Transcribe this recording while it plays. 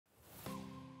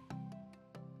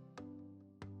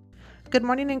Good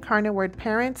morning, Incarnate Word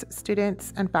parents,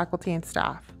 students, and faculty and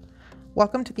staff.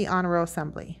 Welcome to the Honor Roll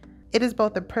Assembly. It is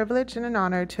both a privilege and an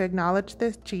honor to acknowledge the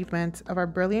achievements of our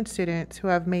brilliant students who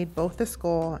have made both the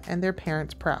school and their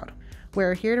parents proud. We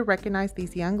are here to recognize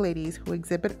these young ladies who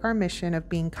exhibit our mission of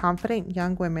being confident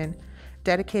young women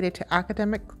dedicated to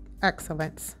academic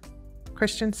excellence,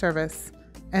 Christian service,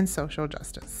 and social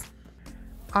justice.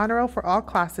 Honor Roll for all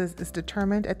classes is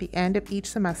determined at the end of each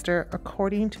semester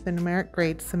according to the numeric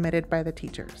grades submitted by the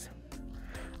teachers.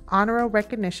 Honor Roll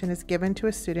recognition is given to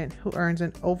a student who earns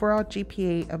an overall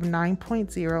GPA of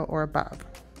 9.0 or above.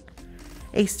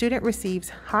 A student receives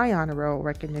high Honor Roll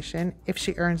recognition if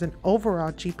she earns an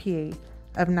overall GPA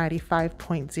of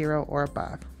 95.0 or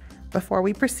above. Before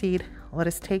we proceed, let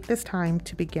us take this time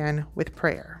to begin with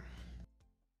prayer.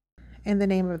 In the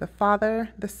name of the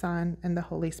Father, the Son, and the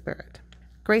Holy Spirit.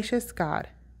 Gracious God,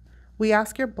 we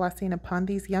ask your blessing upon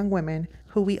these young women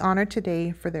who we honor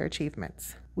today for their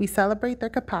achievements. We celebrate their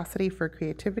capacity for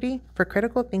creativity, for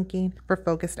critical thinking, for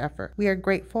focused effort. We are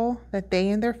grateful that they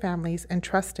and their families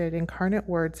entrusted Incarnate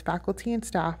Word's faculty and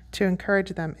staff to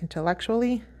encourage them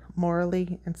intellectually,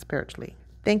 morally, and spiritually.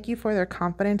 Thank you for their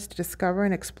confidence to discover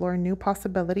and explore new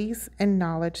possibilities and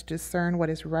knowledge to discern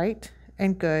what is right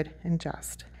and good and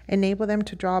just. Enable them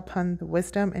to draw upon the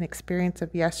wisdom and experience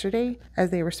of yesterday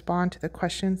as they respond to the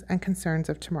questions and concerns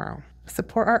of tomorrow.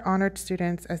 Support our honored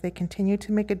students as they continue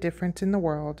to make a difference in the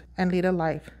world and lead a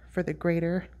life for the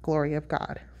greater glory of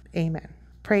God. Amen.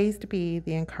 Praised be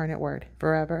the Incarnate Word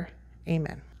forever.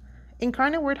 Amen.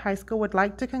 Incarnate Word High School would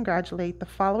like to congratulate the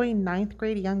following 9th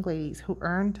grade young ladies who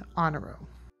earned Honor Roll.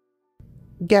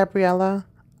 Gabriela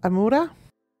Amura,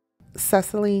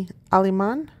 Cecily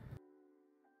Aliman,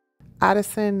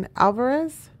 Addison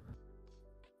Alvarez,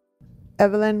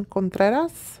 Evelyn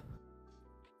Contreras,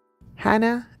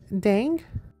 Hannah Dang,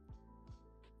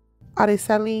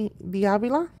 Araceli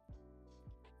Diavila,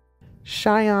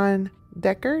 Cheyenne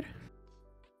Deckard,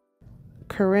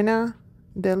 Corinna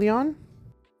De Leon,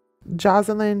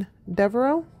 Jocelyn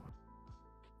Devereaux,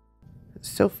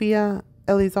 Sofia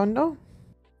Elizondo,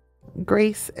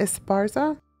 Grace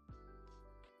Esparza,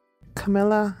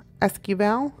 Camila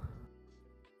Esquivel,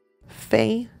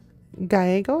 Faye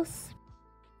Gallegos,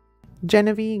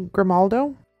 Genevieve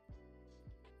Grimaldo,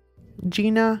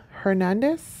 Gina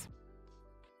Hernandez,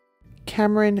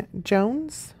 Cameron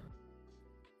Jones,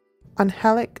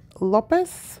 Angelic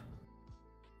Lopez,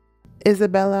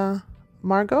 Isabella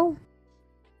Margot,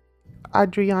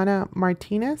 Adriana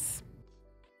Martinez,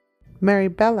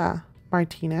 Maribella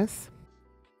Martinez,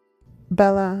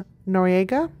 Bella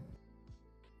Noriega,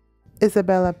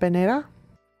 Isabella Benera,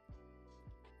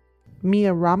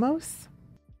 Mia Ramos,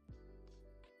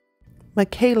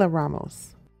 Michaela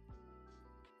Ramos,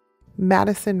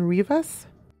 Madison Rivas,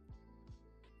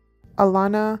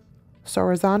 Alana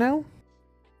Sorazano,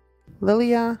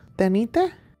 Lilia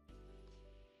Danite,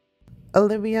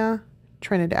 Olivia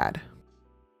Trinidad.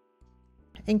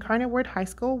 Incarnate Word High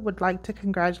School would like to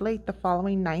congratulate the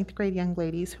following 9th grade young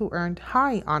ladies who earned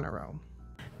high Honor Roll.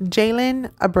 Jalen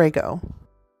Abrego,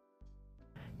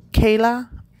 Kayla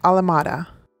Alamada,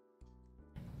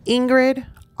 Ingrid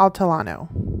Altalano,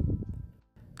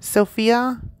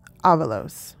 Sophia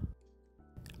Avalos,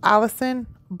 Allison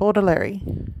Baudelaire,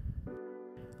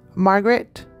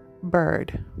 Margaret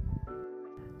Bird,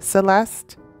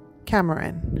 Celeste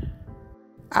Cameron,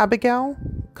 Abigail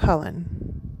Cullen,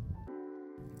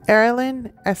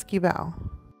 Erilyn Esquivel,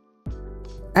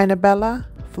 Annabella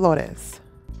Flores,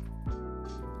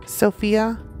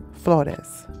 Sofia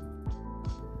Flores,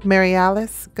 Mary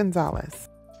Alice Gonzalez,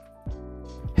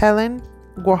 Helen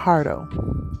Guajardo,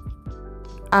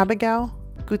 Abigail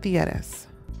Gutierrez,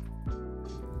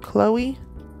 Chloe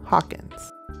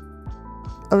Hawkins,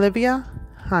 Olivia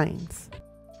Hines,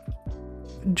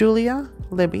 Julia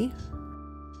Libby,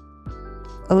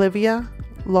 Olivia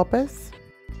Lopez,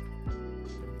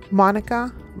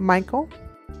 Monica Michael,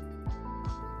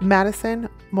 Madison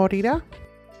Morita,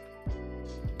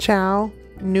 Chao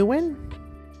Nguyen,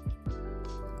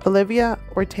 Olivia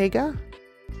Ortega,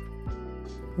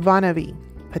 Vanavi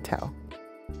Patel,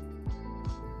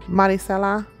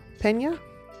 Marisela Peña,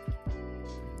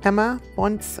 Emma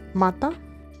Ponce Mata,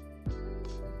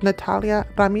 Natalia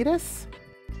Ramirez,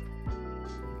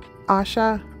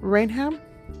 Asha Rainham,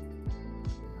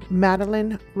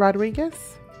 Madeline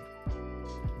Rodriguez,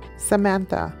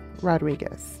 Samantha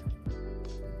Rodriguez,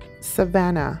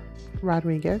 Savannah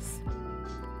Rodriguez,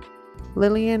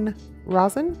 Lillian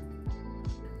Rosen,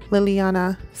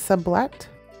 Liliana Sablet,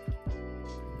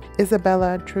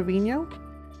 Isabella Trevino,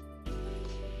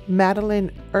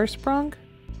 Madeline Ersprung,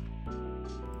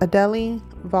 Adele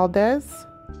Valdez,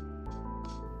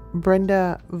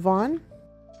 Brenda Vaughn,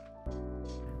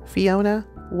 Fiona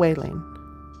Whalen.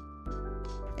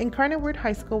 Incarnate Word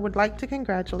High School would like to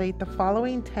congratulate the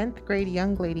following 10th grade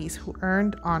young ladies who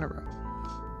earned honor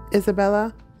roll: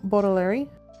 Isabella Baudelaire,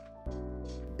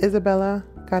 Isabella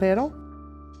Carrero,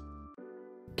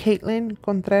 Caitlin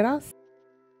Contreras,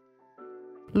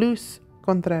 Luz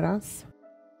Contreras,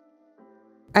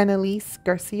 Annalise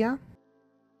Garcia,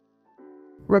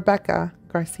 Rebecca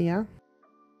Garcia,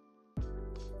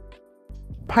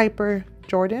 Piper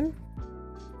Jordan,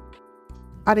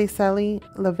 Araceli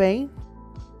LeVay,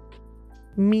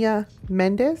 Mia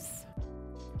Mendez,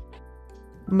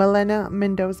 Melena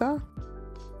Mendoza,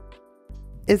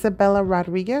 Isabella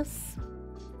Rodriguez,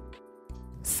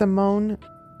 Simone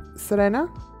Serena,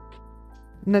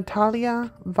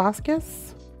 Natalia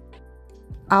Vasquez,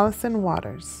 Allison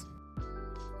Waters.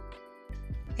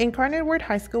 Incarnate Word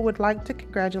High School would like to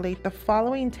congratulate the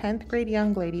following 10th grade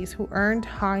young ladies who earned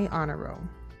high honor roll: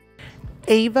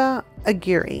 Ava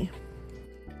Aguirre,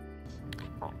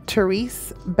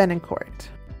 Therese Benincourt,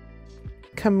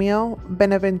 Camille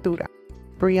Benaventura,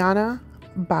 Brianna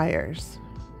Byers,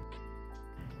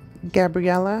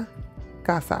 Gabriela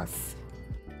Casas,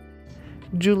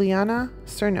 Juliana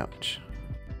Cernoch,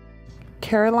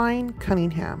 Caroline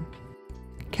Cunningham,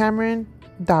 Cameron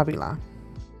Davila,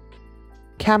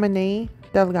 Kamene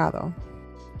Delgado,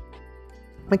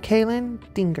 Michaelin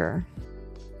Dinger,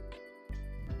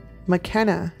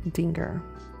 McKenna Dinger,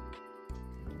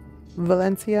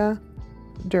 Valencia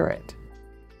Durrett,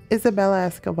 Isabella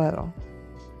Escobedo,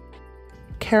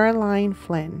 Caroline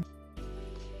Flynn,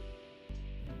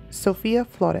 Sofia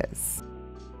Flores,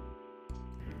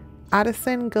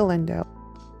 Addison Galindo,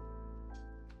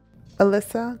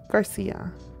 Alyssa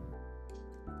Garcia,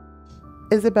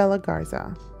 Isabella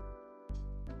Garza,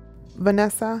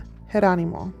 Vanessa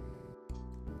Geronimo,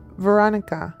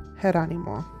 Veronica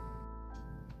Geronimo,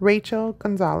 Rachel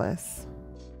Gonzalez,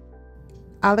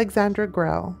 Alexandra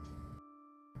Grell,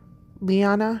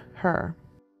 Liana Herr,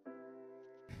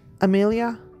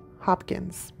 Amelia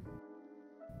Hopkins,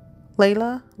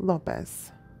 Layla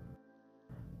Lopez,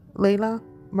 Layla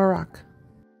Marak,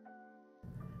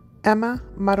 Emma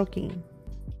Marroquin,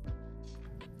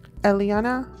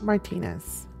 Eliana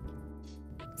Martinez,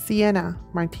 Sienna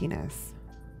Martinez,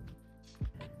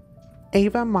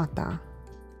 Ava Mata,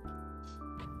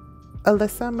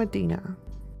 Alyssa Medina,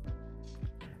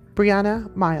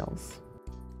 Brianna Miles,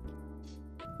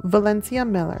 Valencia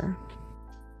Miller,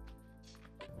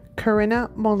 Corinna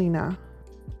Molina,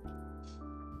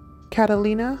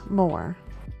 Catalina Moore,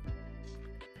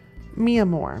 Mia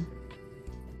Moore,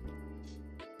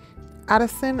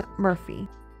 Addison Murphy,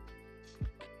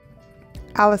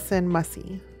 Allison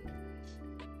Mussey,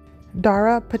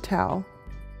 Dara Patel,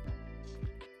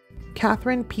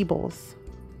 Catherine Peebles,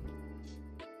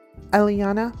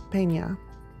 Eliana Pena,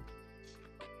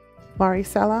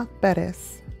 Maricela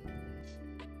Bettis,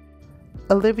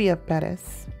 Olivia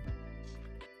Bettis,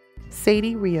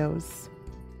 Sadie Rios,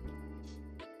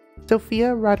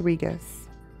 Sofia Rodriguez,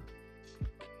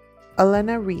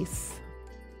 Elena Reese,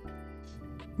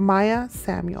 Maya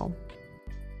Samuel,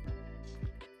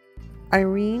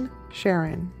 Irene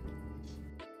Sharon,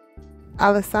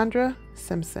 Alessandra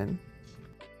Simpson,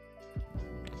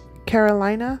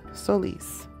 Carolina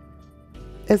Solis,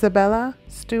 Isabella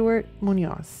Stewart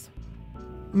Munoz,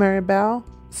 Maribel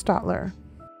Stotler,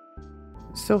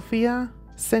 Sophia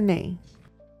Sene,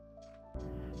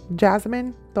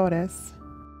 Jasmine Torres,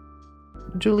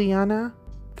 Juliana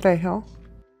Trejo,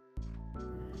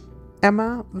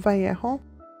 Emma Vallejo,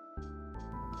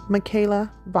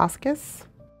 Michaela Vasquez,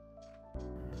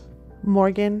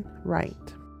 Morgan Wright,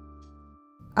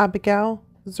 Abigail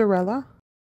Zarella.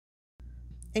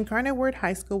 Incarnate Word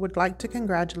High School would like to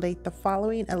congratulate the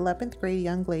following 11th grade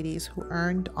young ladies who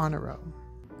earned honor roll: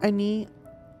 Ani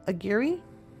Aguirre,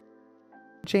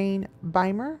 Jane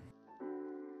Beimer,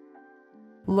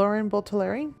 Lauren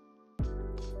Boltolari,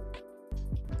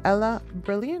 Ella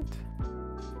Brilliant,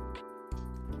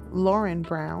 Lauren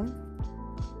Brown,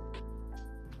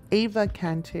 Ava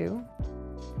Cantu,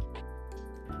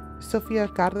 Sofia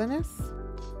Cardenas,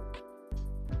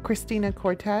 Cristina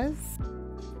Cortez,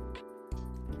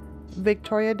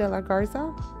 Victoria de la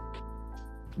Garza,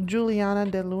 Juliana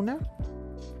de Luna,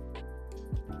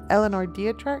 Eleanor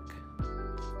Dietrich,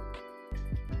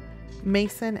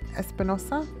 Mason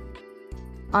Espinosa,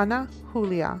 Ana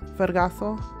Julia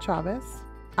Vergaso Chavez,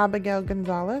 Abigail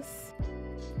Gonzalez,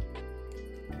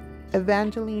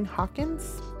 Evangeline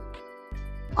Hawkins,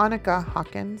 Annika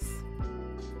Hawkins,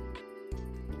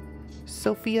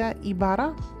 Sophia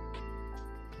Ibarra,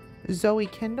 Zoe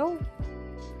Kendall,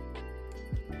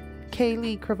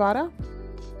 Kaylee Cravata,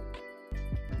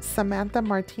 Samantha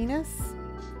Martinez,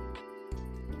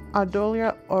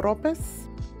 Adolia Oropes,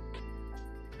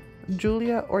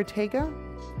 Julia Ortega,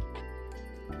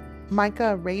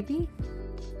 Micah Raby,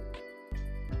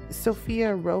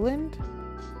 Sophia Rowland,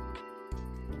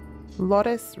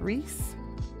 Lourdes Reese,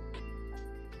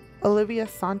 Olivia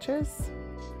Sanchez,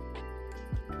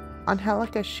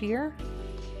 Angelica Shear,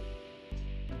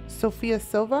 Sophia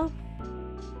Silva,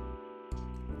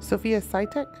 Sophia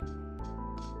Saitek,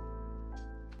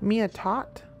 Mia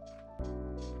Tot,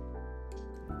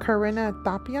 Corinna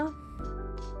Tapia,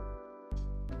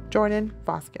 Jordan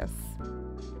Vasquez.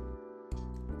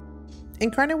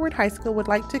 Incarnate Word High School would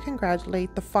like to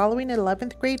congratulate the following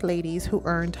 11th grade ladies who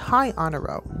earned high honor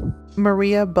roll: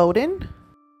 Maria Bowden,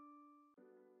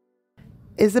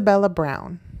 Isabella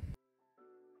Brown,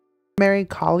 Mary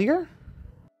Collier,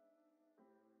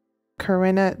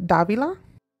 Corinna Davila,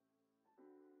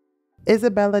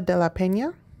 Isabella de la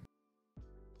Peña,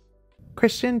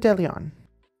 Christian De Leon,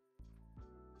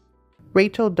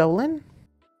 Rachel Dolan,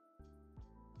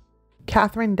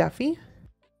 Catherine Duffy,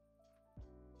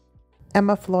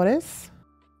 Emma Flores,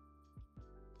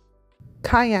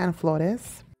 Cayenne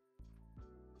Flores,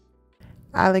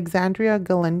 Alexandria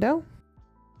Galindo,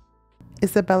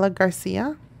 Isabella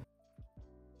Garcia,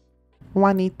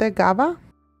 Juanita Gava,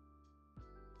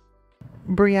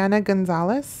 Brianna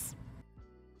Gonzalez,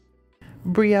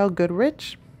 Brielle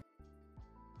Goodrich,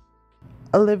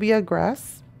 Olivia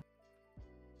Gress,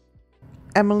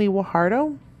 Emily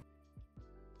Wajardo,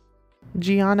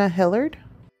 Gianna Hillard,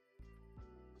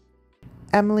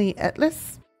 Emily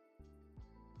Etlis,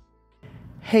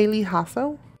 Haley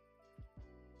Hasso,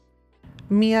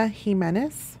 Mia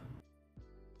Jimenez,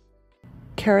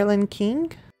 Carolyn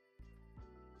King,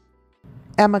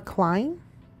 Emma Klein,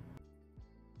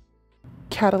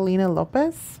 Catalina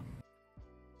Lopez,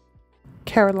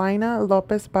 Carolina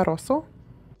Lopez Barroso,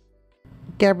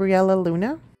 Gabriela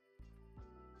Luna,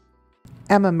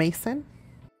 Emma Mason,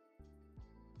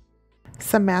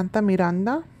 Samantha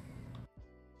Miranda,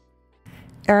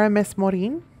 Aramis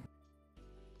Morin,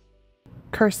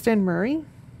 Kirsten Murray,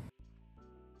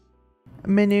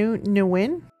 Minu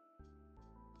Nguyen,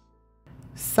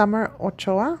 Summer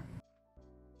Ochoa,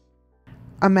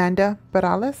 Amanda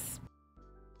Perales,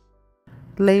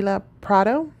 Leila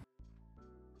Prado,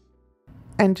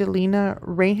 Angelina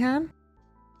Rayhan,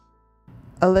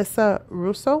 Alyssa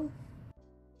Russo,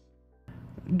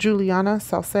 Juliana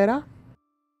Salceda,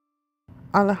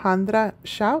 Alejandra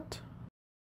Shout,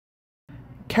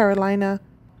 Carolina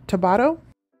Tabato,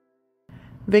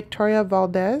 Victoria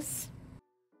Valdez,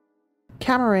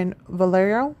 Cameron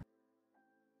Valerio,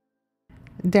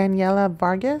 Daniela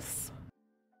Vargas,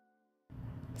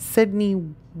 Sydney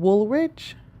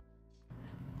Woolridge,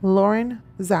 Lauren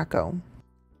Zacco.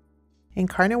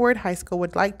 Incarnate Word High School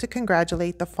would like to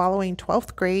congratulate the following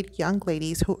 12th grade young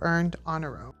ladies who earned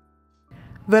honor roll: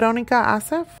 Veronica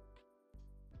Asef,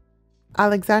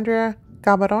 Alexandria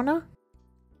Gabarona,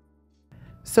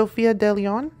 Sophia De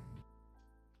Leon,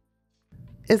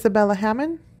 Isabella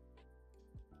Hammond,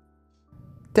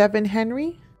 Devin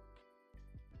Henry,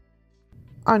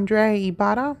 Andrea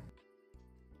Ibarra,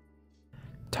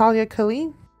 Talia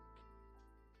Kali,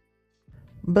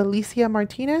 Belicia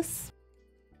Martinez,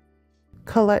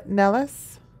 Colette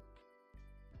Nellis,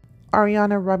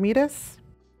 Ariana Ramirez,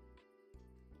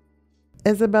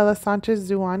 Isabella Sanchez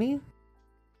Zuani,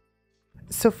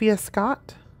 Sophia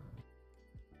Scott,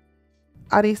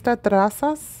 Arista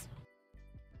Terrazas,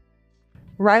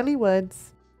 Riley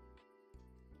Woods,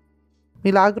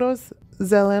 Milagros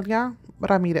Zelelia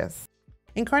Ramirez.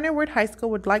 Incarnate Word High School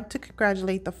would like to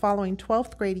congratulate the following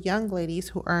 12th grade young ladies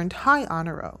who earned high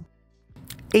honor roll: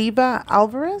 Ava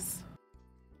Alvarez,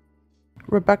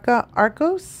 Rebecca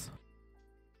Arcos,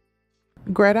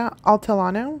 Greta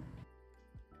Altalano,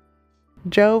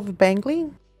 Jove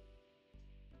Bangley,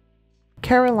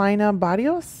 Carolina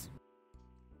Barrios,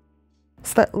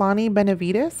 Svetlani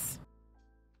Benavides,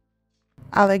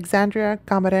 Alexandria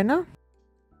Camarena,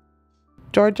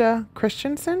 Georgia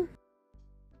Christensen,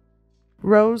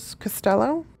 Rose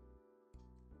Costello,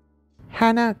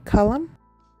 Hannah Cullum,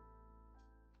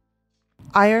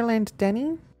 Ireland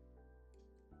Denny,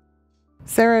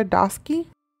 Sarah Dosky,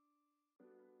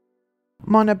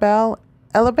 Monabelle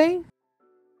Elabay,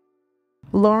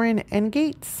 Lauren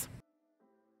Engates,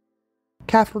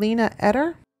 Kathlena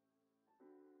Etter,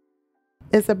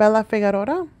 Isabella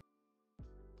Figueroa,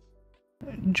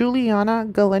 Juliana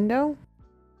Galindo,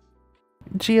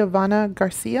 Giovanna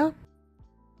Garcia,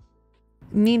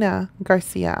 Nina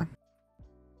Garcia,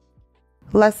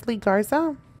 Leslie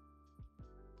Garza,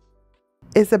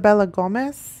 Isabella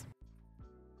Gomez,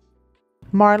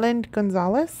 Marlon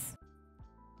Gonzalez,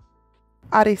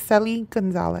 Araceli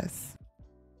Gonzalez,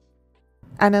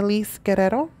 Annalise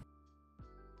Guerrero,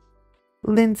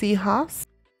 Lindsay Haas,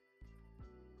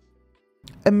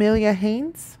 Amelia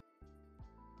Haynes,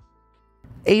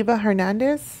 Ava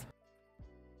Hernandez,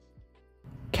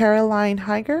 Caroline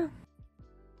Heiger,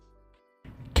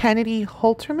 Kennedy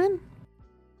Holterman,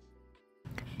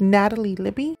 Natalie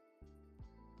Libby,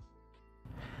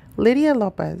 Lydia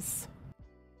Lopez,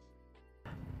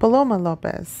 Paloma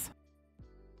Lopez,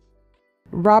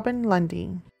 Robin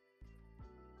Lundy,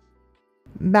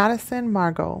 Madison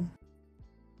Margot,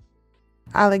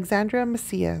 Alexandra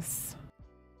Macias,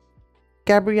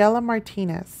 Gabriela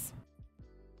Martinez,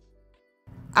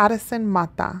 Addison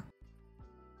Mata,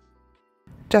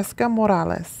 Jessica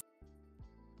Morales,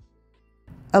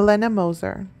 Elena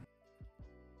Moser,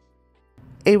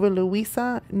 Ava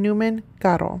Luisa Newman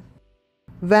Garo,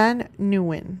 Van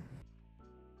Nguyen,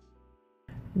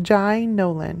 Jai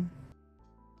Nolan,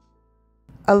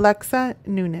 Alexa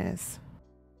Nunez,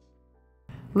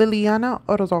 Liliana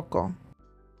Orozco,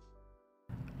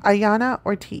 Ayana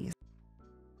Ortiz,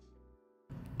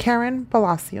 Karen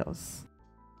Palacios,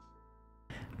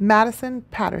 Madison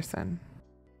Patterson,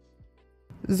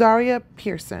 Zaria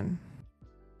Pearson,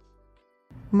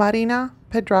 Marina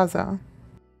Pedraza,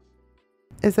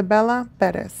 Isabella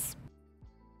Perez,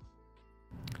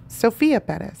 Sophia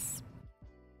Perez,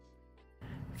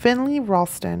 Finley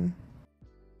Ralston,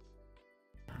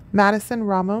 Madison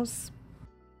Ramos,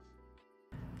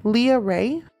 Leah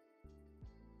Ray,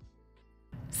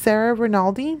 Sarah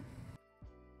Rinaldi,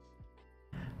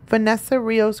 Vanessa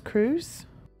Rios Cruz,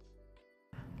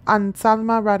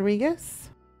 Ansalma Rodriguez,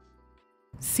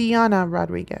 Sienna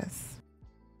Rodriguez,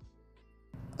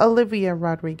 Olivia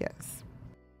Rodriguez,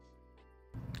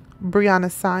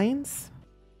 Brianna Sines,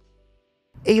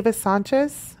 Ava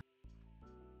Sanchez,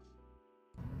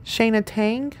 Shayna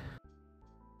Tang,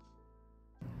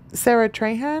 Sarah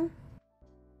Trahan,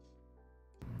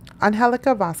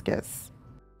 Angelica Vasquez,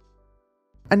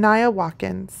 Anaya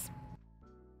Watkins.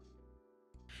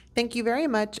 Thank you very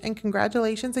much, and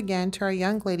congratulations again to our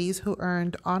young ladies who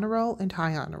earned honor roll and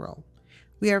high honor roll.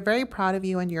 We are very proud of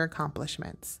you and your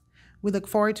accomplishments. We look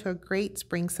forward to a great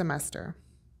spring semester.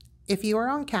 If you are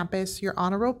on campus, your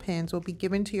honor roll pins will be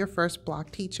given to your first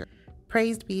block teacher.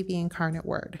 Praised be the incarnate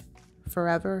word.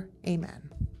 Forever, amen.